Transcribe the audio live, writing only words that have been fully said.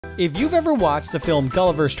If you've ever watched the film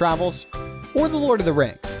Gulliver's Travels or The Lord of the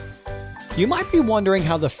Rings, you might be wondering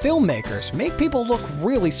how the filmmakers make people look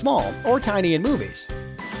really small or tiny in movies.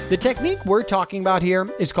 The technique we're talking about here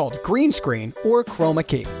is called green screen or chroma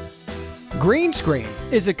key. Green screen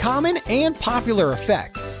is a common and popular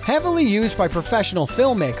effect heavily used by professional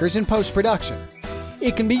filmmakers in post-production.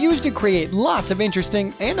 It can be used to create lots of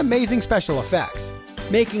interesting and amazing special effects,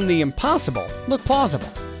 making the impossible look plausible.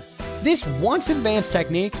 This once advanced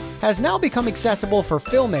technique has now become accessible for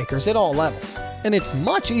filmmakers at all levels, and it's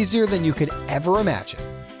much easier than you could ever imagine.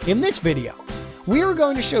 In this video, we are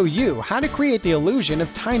going to show you how to create the illusion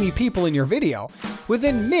of tiny people in your video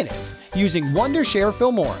within minutes using Wondershare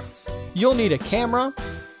Filmora. You'll need a camera,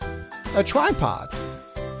 a tripod,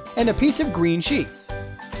 and a piece of green sheet.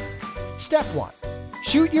 Step 1.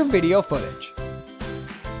 Shoot your video footage.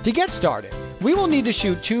 To get started, we will need to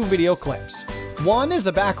shoot 2 video clips. One is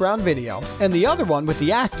the background video, and the other one with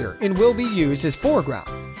the actor and will be used as foreground.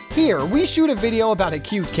 Here, we shoot a video about a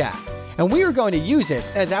cute cat, and we are going to use it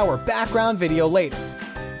as our background video later.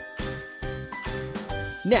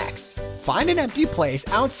 Next, find an empty place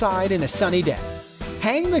outside in a sunny day.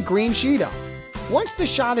 Hang the green sheet up. Once the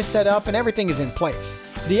shot is set up and everything is in place,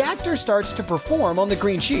 the actor starts to perform on the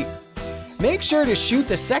green sheet. Make sure to shoot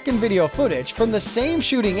the second video footage from the same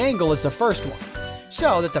shooting angle as the first one,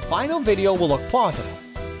 so that the final video will look plausible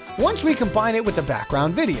once we combine it with the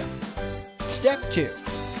background video. Step 2.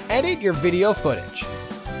 Edit your video footage.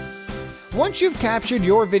 Once you've captured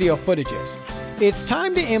your video footages, it's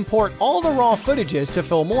time to import all the raw footages to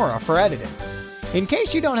Filmora for editing. In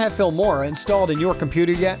case you don't have Filmora installed in your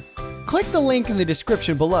computer yet, click the link in the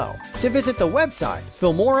description below to visit the website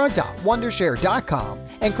filmora.wondershare.com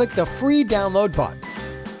and click the free download button.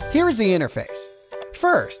 Here is the interface.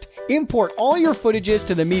 First, import all your footages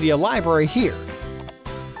to the media library here.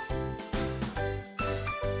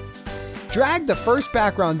 Drag the first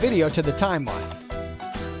background video to the timeline.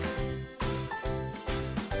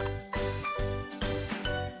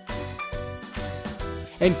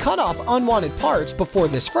 And cut off unwanted parts before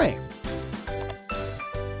this frame.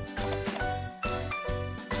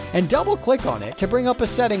 And double-click on it to bring up a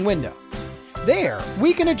setting window. There,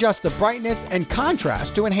 we can adjust the brightness and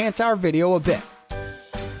contrast to enhance our video a bit.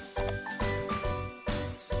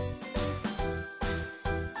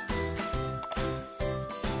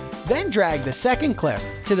 Then drag the second clip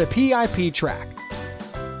to the PIP track.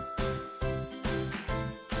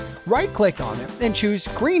 Right-click on it and choose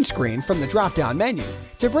Green Screen from the drop-down menu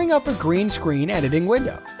to bring up a green screen editing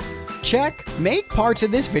window. Check Make parts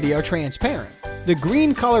of this video transparent. The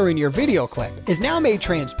green color in your video clip is now made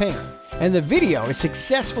transparent, and the video is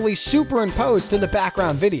successfully superimposed to the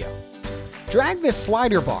background video. Drag this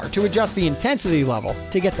slider bar to adjust the intensity level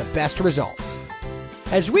to get the best results.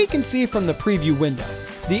 As we can see from the preview window,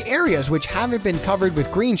 the areas which haven't been covered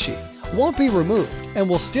with green sheet won't be removed and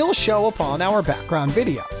will still show upon our background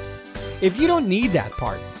video. If you don't need that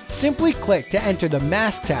part, simply click to enter the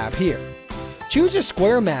Mask tab here. Choose a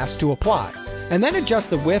square mask to apply, and then adjust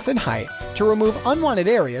the width and height to remove unwanted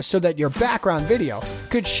areas so that your background video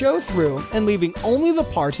could show through and leaving only the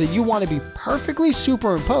parts that you want to be perfectly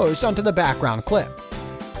superimposed onto the background clip.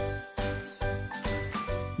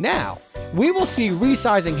 Now, we will see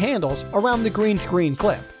resizing handles around the green screen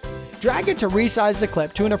clip. Drag it to resize the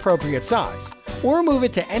clip to an appropriate size, or move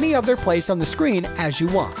it to any other place on the screen as you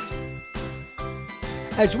want.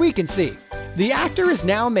 As we can see, the actor is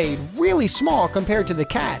now made really small compared to the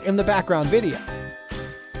cat in the background video.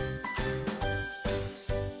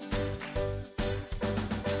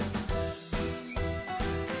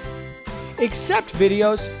 Except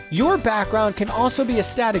videos, your background can also be a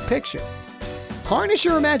static picture. Harness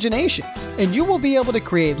your imaginations, and you will be able to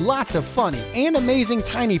create lots of funny and amazing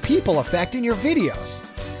tiny people effect in your videos.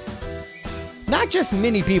 Not just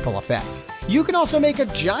mini people effect, you can also make a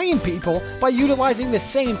giant people by utilizing the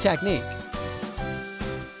same technique.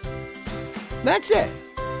 That's it.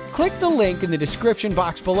 Click the link in the description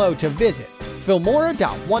box below to visit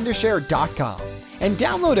filmora.wondershare.com and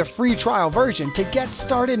download a free trial version to get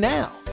started now.